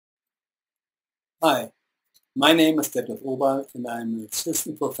Hi, my name is Detlef Oberl and I'm an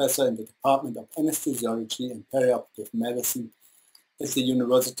assistant professor in the Department of Anesthesiology and Perioperative Medicine at the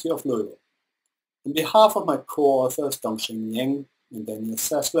University of Louisville. On behalf of my co-authors Dongsheng Yang and Daniel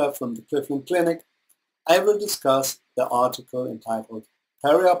Sessler from the Cleveland Clinic, I will discuss the article entitled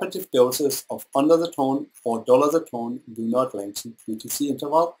Perioperative Doses of Ondansetron or Dolasetron do not lengthen QTc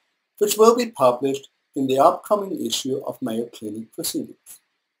interval, which will be published in the upcoming issue of Mayo Clinic Proceedings.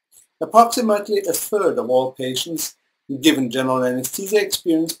 Approximately a third of all patients given general anesthesia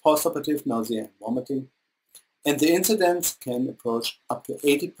experience postoperative nausea and vomiting, and the incidence can approach up to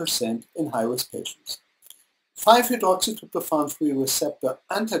 80% in high-risk patients. 5-hydroxytryptophan-3 receptor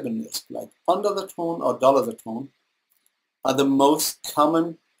antagonists like ondansetron or dolasetron are the most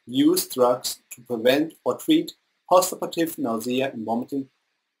common used drugs to prevent or treat postoperative nausea and vomiting,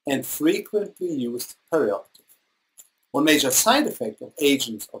 and frequently used perioperative. One major side effect of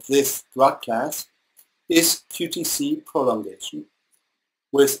agents of this drug class is QTc prolongation,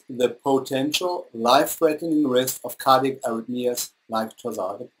 with the potential life-threatening risk of cardiac arrhythmias like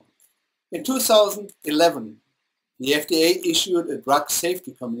Dolasetron. In 2011, the FDA issued a drug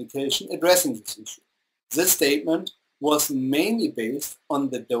safety communication addressing this issue. This statement was mainly based on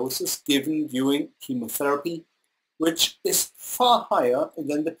the doses given during chemotherapy, which is far higher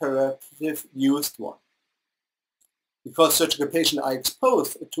than the perioperative used one. Because surgical patients are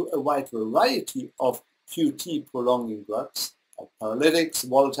exposed to a wide variety of QT prolonging drugs, like paralytics,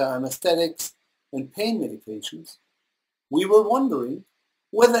 volatile anesthetics, and pain medications, we were wondering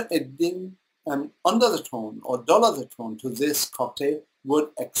whether adding ondansetron or dolasetron to this cocktail would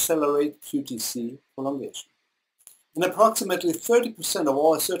accelerate QTc prolongation. And approximately 30% of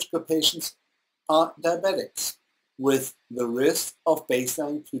all surgical patients are diabetics, with the risk of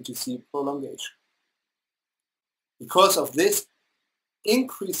baseline QTc prolongation. Because of this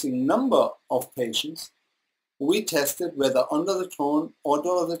increasing number of patients, we tested whether ondansetron or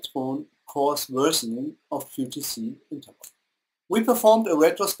dolasetron caused worsening of QTc interval. We performed a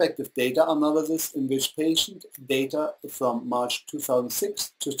retrospective data analysis in which patient data from March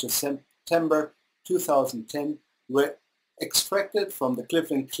 2006 to September 2010 were extracted from the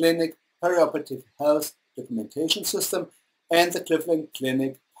Cleveland Clinic Perioperative Health Documentation System and the Cleveland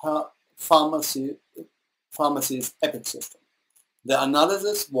Clinic Pharmacy's EPIC system. The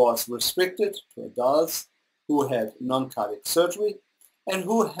analysis was restricted to adults who had non-cardiac surgery and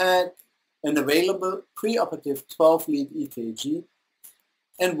who had an available preoperative 12-lead EKG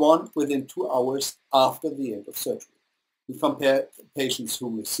and one within 2 hours after the end of surgery. We compared patients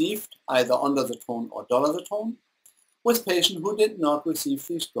who received either ondansetron or dolasetron with patients who did not receive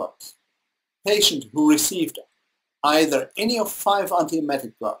these drugs. Patients who received either any of 5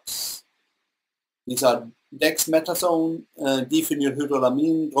 antiemetic drugs, these are dexamethasone,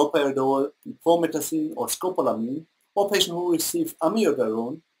 diphenylhydramine, droperidol, promethazine, or scopolamine, or patients who received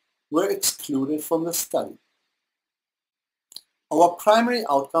amiodarone were excluded from the study. Our primary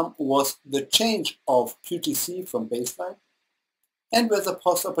outcome was the change of QTc from baseline and whether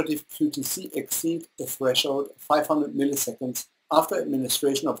postoperative QTc exceed a threshold of 500 milliseconds after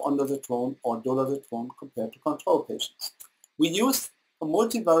administration of ondansetron or dolasetron compared to control patients. We used a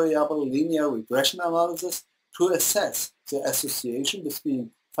multivariable linear regression analysis to assess the association between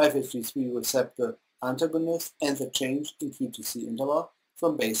 5-HT3 receptor antagonist and the change in QTc interval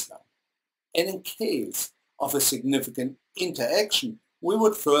from baseline. And in case of a significant interaction, we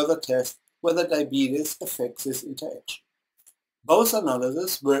would further test whether diabetes affects this interaction. Both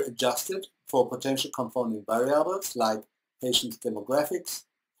analyses were adjusted for potential confounding variables like patient's demographics,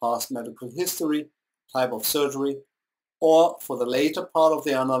 past medical history, type of surgery, or for the later part of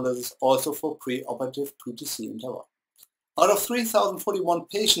the analysis also for preoperative QTc interval. Out of 3,041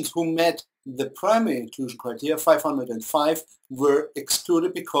 patients who met the primary inclusion criteria, 505 were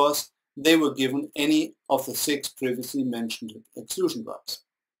excluded because they were given any of the 6 previously mentioned exclusion drugs.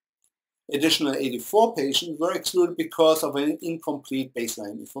 Additional 84 patients were excluded because of an incomplete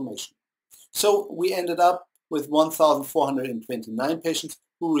baseline information. So we ended up with 1,429 patients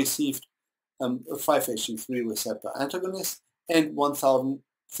who received a 5-HT3 receptor antagonist and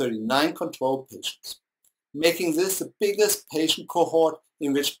 1,039 control patients, making this the biggest patient cohort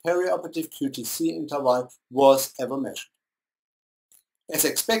in which perioperative QTc interval was ever measured. As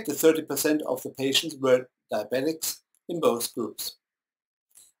expected, 30% of the patients were diabetics in both groups.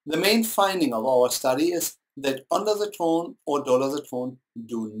 The main finding of our study is that ondansetron or dolasetron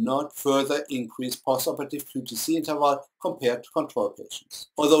do not further increase postoperative QTc interval compared to control patients.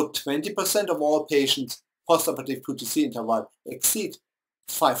 Although 20% of all patients' postoperative QTc interval exceed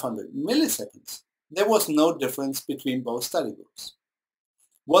 500 milliseconds, there was no difference between both study groups.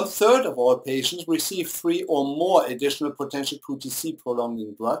 1/3 of all patients receive 3 or more additional potential QTc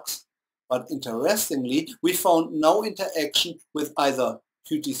prolonging drugs, but interestingly, we found no interaction with either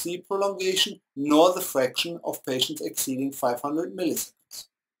QTc prolongation nor the fraction of patients exceeding 500 milliseconds.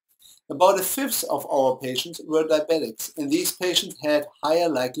 About 1/5 of our patients were diabetics, and these patients had higher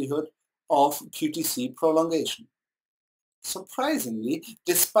likelihood of QTc prolongation. Surprisingly,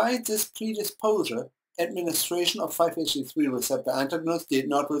 despite this predisposure, administration of 5-HT3 receptor antagonists did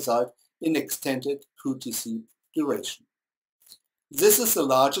not result in extended QTc duration. This is the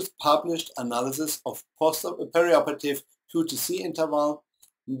largest published analysis of perioperative QTc interval,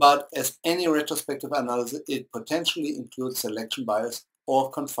 but as any retrospective analysis, it potentially includes selection bias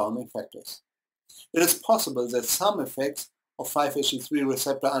or confounding factors. It is possible that some effects of 5-HT3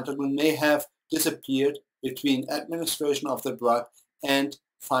 receptor antagonism may have disappeared between administration of the drug and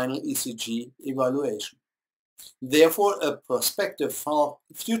final ECG evaluation. Therefore, a prospective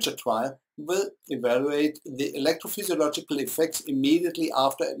future trial will evaluate the electrophysiological effects immediately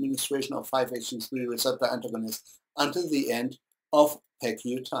after administration of 5-HT3 receptor antagonists until the end of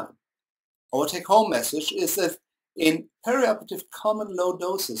PECU time. Our take-home message is that in perioperative common low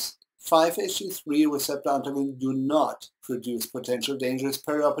doses, 5-HT3 receptor antagonists do not produce potential dangerous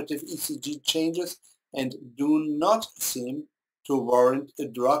perioperative ECG changes and do not seem to warrant a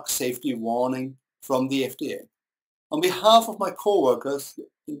drug safety warning from the FDA. On behalf of my co-workers,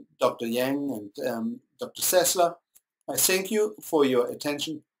 Dr. Yang and Dr. Sessler, I thank you for your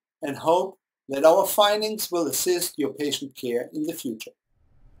attention and hope that our findings will assist your patient care in the future.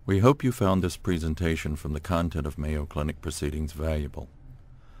 We hope you found this presentation from the content of Mayo Clinic Proceedings valuable.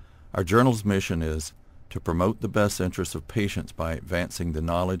 Our journal's mission is to promote the best interests of patients by advancing the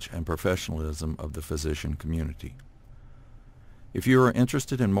knowledge and professionalism of the physician community. If you are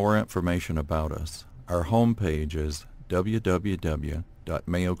interested in more information about us, our homepage is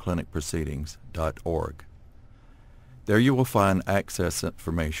www.mayoclinicproceedings.org. There you will find access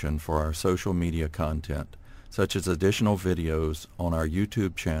information for our social media content, such as additional videos on our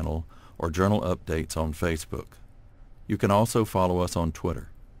YouTube channel or journal updates on Facebook. You can also follow us on Twitter.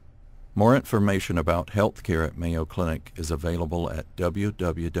 More information about healthcare at Mayo Clinic is available at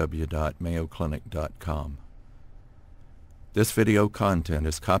www.mayoclinic.com. This video content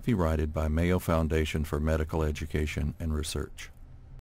is copyrighted by Mayo Foundation for Medical Education and Research.